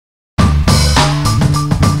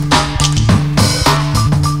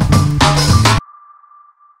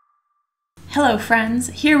Hello friends,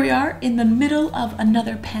 here we are in the middle of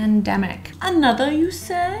another pandemic. Another, you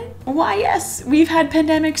say? Why yes, we've had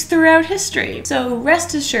pandemics throughout history. So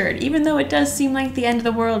rest assured, even though it does seem like the end of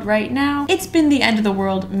the world right now, it's been the end of the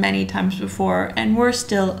world many times before and we're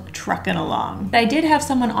still trucking along. But I did have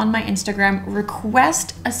someone on my Instagram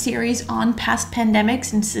request a series on past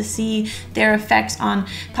pandemics and to see their effects on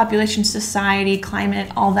population, society,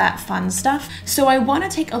 climate, all that fun stuff. So I want to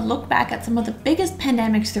take a look back at some of the biggest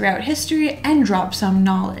pandemics throughout history and drop some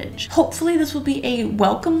knowledge. Hopefully this will be a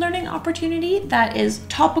welcome learning opportunity that is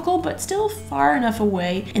topical but still far enough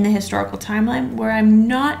away in the historical timeline where I'm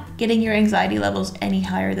not getting your anxiety levels any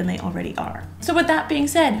higher than they already are. So with that being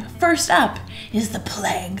said, first up is the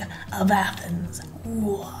Plague of Athens.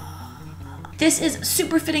 This is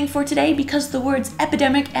super fitting for today because the words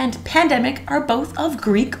epidemic and pandemic are both of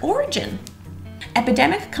Greek origin.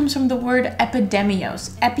 Epidemic comes from the word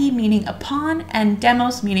epidemios, epi meaning upon and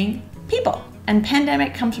demos meaning people. And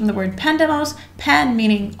pandemic comes from the word pandemos, pan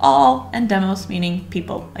meaning all and demos meaning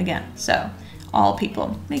people again. So all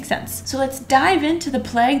people. Makes sense. So let's dive into the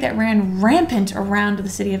plague that ran rampant around the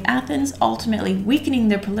city of Athens, ultimately weakening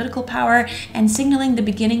their political power and signaling the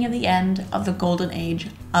beginning of the end of the Golden Age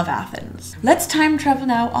of Athens. Let's time travel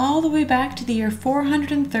now all the way back to the year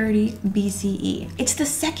 430 BCE. It's the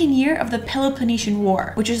second year of the Peloponnesian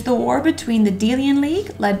War, which is the war between the Delian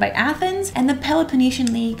League, led by Athens, and the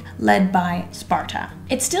Peloponnesian League, led by Sparta.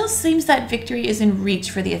 It still seems that victory is in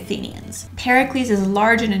reach for the Athenians. Pericles is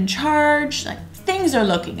large and in charge, things are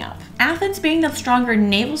looking up. Athens, being the stronger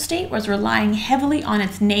naval state, was relying heavily on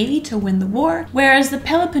its navy to win the war, whereas the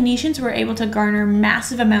Peloponnesians were able to garner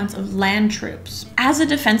massive amounts of land troops. As a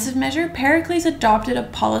defensive measure, Pericles adopted a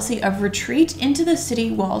policy of retreat into the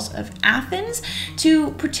city walls of Athens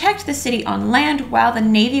to protect the city on land while the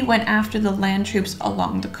navy went after the land troops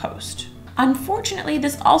along the coast. Unfortunately,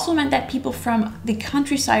 this also meant that people from the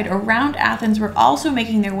countryside around Athens were also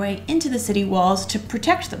making their way into the city walls to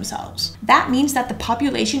protect themselves. That means that the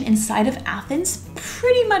population inside of Athens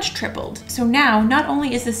pretty much tripled. So now, not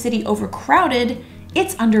only is the city overcrowded,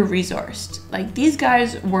 it's under-resourced. These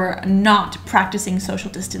guys were not practicing social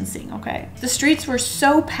distancing, okay? The streets were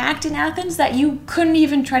so packed in Athens that you couldn't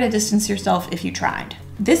even try to distance yourself if you tried.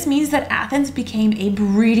 This means that Athens became a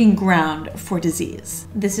breeding ground for disease.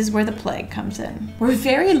 This is where the plague comes in. We're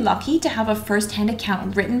very lucky to have a first-hand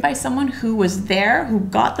account written by someone who was there, who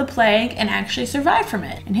got the plague, and actually survived from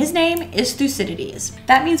it. And his name is Thucydides.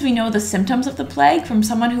 That means we know the symptoms of the plague from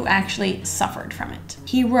someone who actually suffered from it.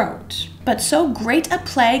 He wrote, "But so great a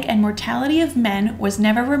plague and mortality of men was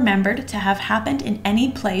never remembered to have happened in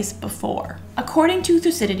any place before." According to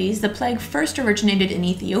Thucydides, the plague first originated in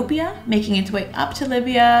Ethiopia, making its way up to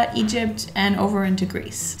Libya, Egypt, and over into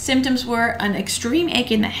Greece. Symptoms were an extreme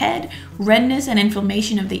ache in the head, redness and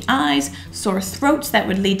inflammation of the eyes, sore throats that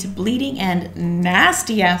would lead to bleeding, and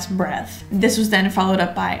nasty-ass breath. This was then followed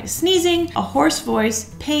up by sneezing, a hoarse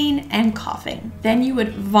voice, pain, and coughing. Then you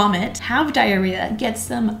would vomit, have diarrhea, get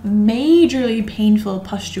some majorly painful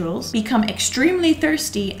pustules, become extremely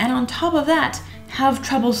thirsty, and on top of that, have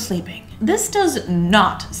trouble sleeping. This does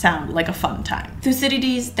not sound like a fun time.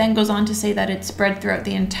 Thucydides then goes on to say that it spread throughout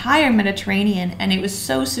the entire Mediterranean and it was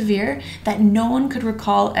so severe that no one could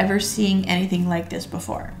recall ever seeing anything like this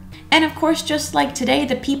before. And of course, just like today,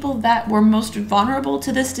 the people that were most vulnerable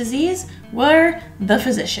to this disease were the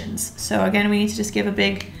physicians. So again, we need to just give a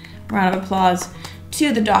big round of applause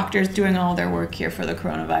to the doctors doing all their work here for the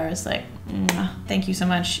coronavirus. Thank you so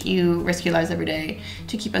much. You risk your lives every day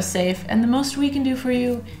to keep us safe, and the most we can do for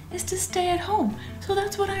you is to stay at home. So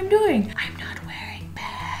that's what I'm doing. I'm not wearing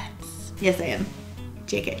pants. Yes, I am.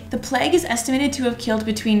 JK. The plague is estimated to have killed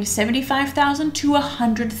between 75,000 to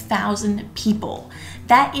 100,000 people.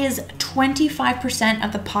 That is 25%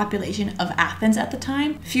 of the population of Athens at the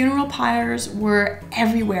time. Funeral pyres were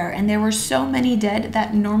everywhere, and there were so many dead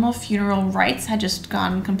that normal funeral rites had just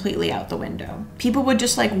gone completely out the window. People would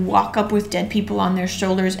just walk up with dead people on their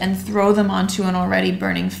shoulders and throw them onto an already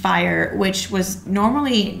burning fire, which was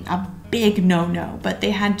normally a big no-no, but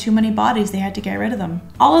they had too many bodies, they had to get rid of them.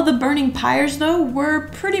 All of the burning pyres, though, were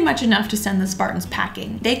pretty much enough to send the Spartans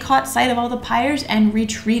packing. They caught sight of all the pyres and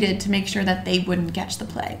retreated to make sure that they wouldn't catch the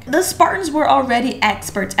plague. The Spartans were already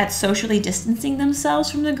experts at socially distancing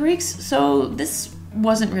themselves from the Greeks, so this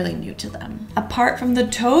wasn't really new to them. Apart from the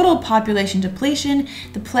total population depletion,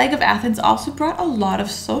 the Plague of Athens also brought a lot of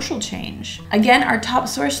social change. Again, our top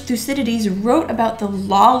source, Thucydides, wrote about the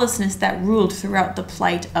lawlessness that ruled throughout the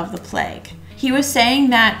plight of the plague. He was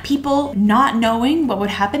saying that people, not knowing what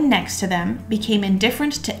would happen next to them, became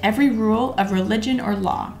indifferent to every rule of religion or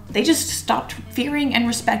law. They just stopped fearing and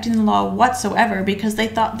respecting the law whatsoever because they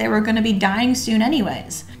thought they were going to be dying soon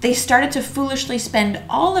anyways. They started to foolishly spend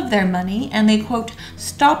all of their money, and they, quote,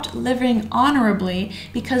 stopped living honorably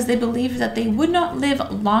because they believed that they would not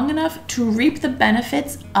live long enough to reap the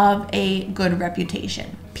benefits of a good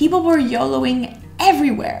reputation. People were YOLOing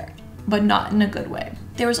everywhere, but not in a good way.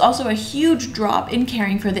 There was also a huge drop in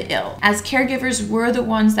caring for the ill. As caregivers were the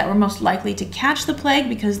ones that were most likely to catch the plague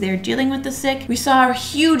because they're dealing with the sick, we saw a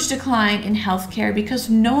huge decline in healthcare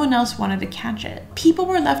because no one else wanted to catch it. People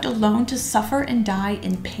were left alone to suffer and die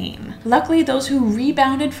in pain. Luckily, those who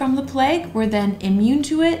rebounded from the plague were then immune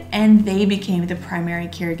to it, and they became the primary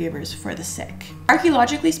caregivers for the sick.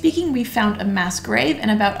 Archaeologically speaking, we found a mass grave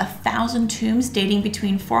and about 1,000 tombs dating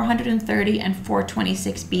between 430 and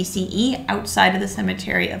 426 BCE outside of the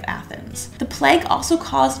cemetery of Athens. The plague also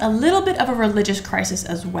caused a little bit of a religious crisis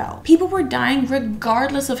as well. People were dying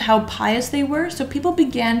regardless of how pious they were, so people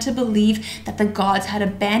began to believe that the gods had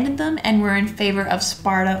abandoned them and were in favor of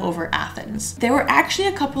Sparta over Athens. There were actually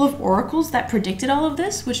a couple of oracles that predicted all of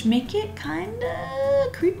this, which make it kinda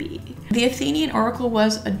creepy. The Athenian oracle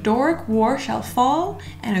was, "A Doric war shall fall,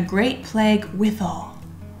 and a great plague withal."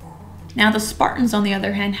 Now the Spartans, on the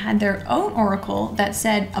other hand, had their own oracle that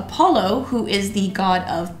said Apollo, who is the god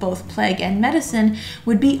of both plague and medicine,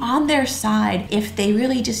 would be on their side if they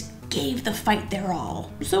really just gave the fight their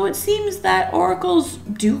all. So it seems that oracles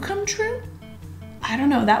do come true? I don't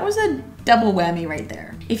know, that was a double whammy right there.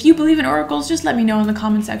 If you believe in oracles, just let me know in the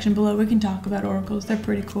comment section below. We can talk about oracles, they're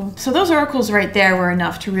pretty cool. So those oracles right there were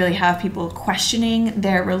enough to really have people questioning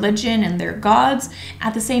their religion and their gods.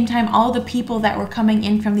 At the same time, all the people that were coming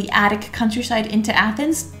in from the Attic countryside into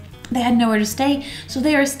Athens, they had nowhere to stay, so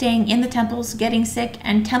they were staying in the temples, getting sick,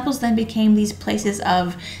 and temples then became these places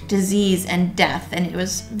of disease and death, and it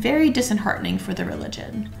was very disheartening for the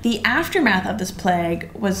religion. The aftermath of this plague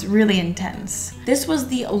was really intense. This was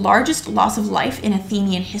the largest loss of life in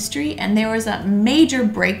Athenian history, and there was a major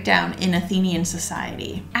breakdown in Athenian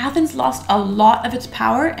society. Athens lost a lot of its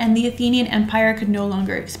power, and the Athenian Empire could no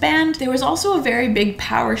longer expand. There was also a very big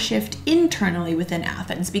power shift internally within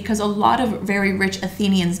Athens because a lot of very rich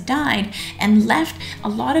Athenians died and left a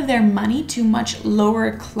lot of their money to much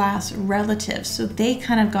lower class relatives. So they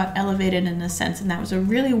kind of got elevated in a sense, and that was a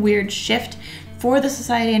really weird shift for the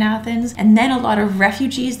society in Athens. And then a lot of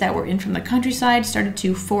refugees that were in from the countryside started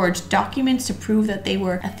to forge documents to prove that they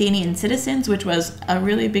were Athenian citizens, which was a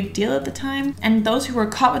really big deal at the time. And those who were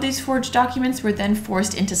caught with these forged documents were then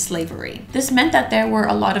forced into slavery. This meant that there were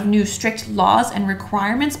a lot of new strict laws and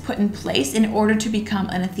requirements put in place in order to become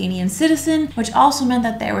an Athenian citizen, which also meant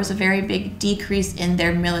that there was a very big decrease in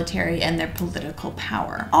their military and their political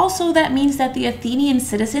power. Also, that means that the Athenian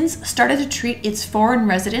citizens started to treat its foreign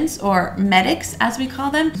residents, or medics as we call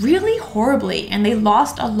them, really horribly, and they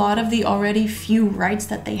lost a lot of the already few rights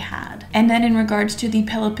that they had. And then in regards to the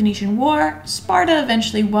Peloponnesian War, Sparta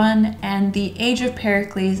eventually won, and the age of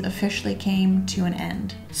Pericles officially came to an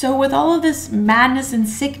end. So with all of this madness and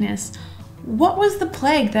sickness, what was the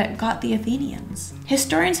plague that got the Athenians?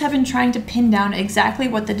 Historians have been trying to pin down exactly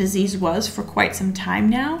what the disease was for quite some time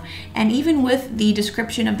now, and even with the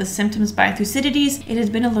description of the symptoms by Thucydides, it has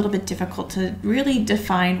been a little bit difficult to really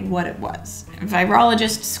define what it was.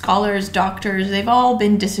 Virologists, scholars, doctors, they've all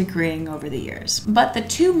been disagreeing over the years. But the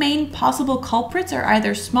two main possible culprits are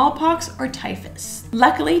either smallpox or typhus.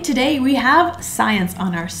 Luckily, today we have science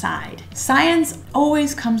on our side. Science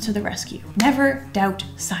always comes to the rescue. Never doubt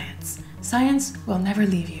science. Science will never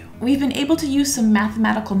leave you. We've been able to use some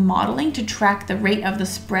mathematical modeling to track the rate of the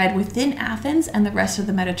spread within Athens and the rest of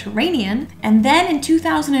the Mediterranean. And then in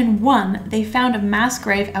 2001, they found a mass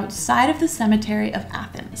grave outside of the cemetery of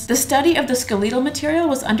Athens. The study of the skeletal material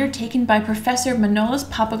was undertaken by Professor Manolis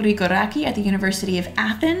Papagrigorakis at the University of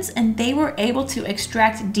Athens, and they were able to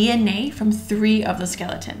extract DNA from 3 of the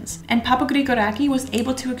skeletons. And Papagrigorakis was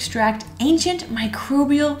able to extract ancient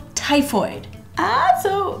microbial typhoid.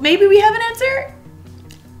 So maybe we have an answer?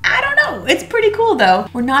 I don't know. It's pretty cool though.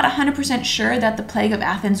 We're not 100% sure that the Plague of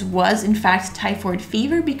Athens was in fact typhoid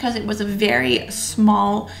fever because it was a very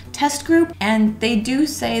small test group, and they do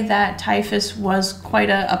say that typhus was quite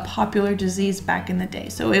a popular disease back in the day.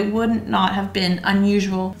 So it wouldn't not have been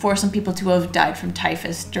unusual for some people to have died from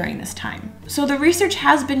typhus during this time. So the research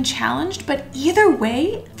has been challenged, but either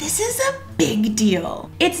way, this is a big deal.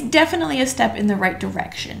 It's definitely a step in the right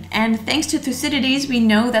direction. And thanks to Thucydides, we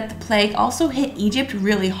know that the plague also hit Egypt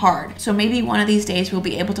really hard. So maybe one of these days we'll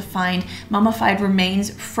be able to find mummified remains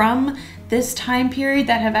from this time period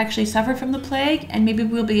that have actually suffered from the plague, and maybe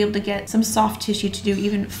we'll be able to get some soft tissue to do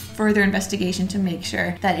even further investigation to make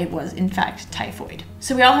sure that it was in fact typhoid.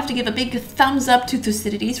 So we all have to give a big thumbs up to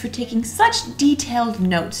Thucydides for taking such detailed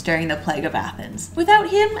notes during the Plague of Athens. Without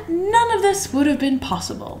him, none of this would have been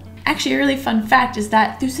possible. Actually, a really fun fact is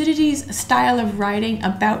that Thucydides' style of writing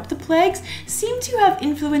about the plagues seemed to have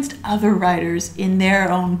influenced other writers in their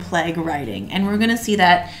own plague writing, and we're going to see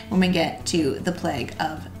that when we get to the Plague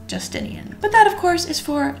of Justinian. But that, of course, is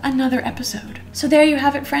for another episode. So there you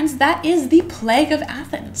have it, friends. That is the Plague of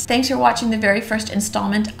Athens. Thanks for watching the very first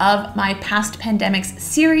installment of my Past Pandemics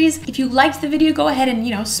series. If you liked the video, go ahead and,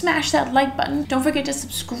 smash that like button. Don't forget to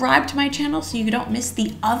subscribe to my channel so you don't miss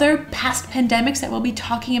the other past pandemics that we'll be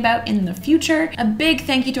talking about in the future. A big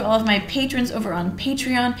thank you to all of my patrons over on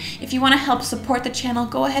Patreon. If you want to help support the channel,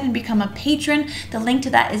 go ahead and become a patron. The link to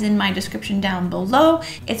that is in my description down below.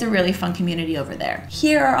 It's a really fun community over there.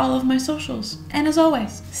 Here are all of my socials. And as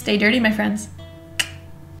always, stay dirty, my friends.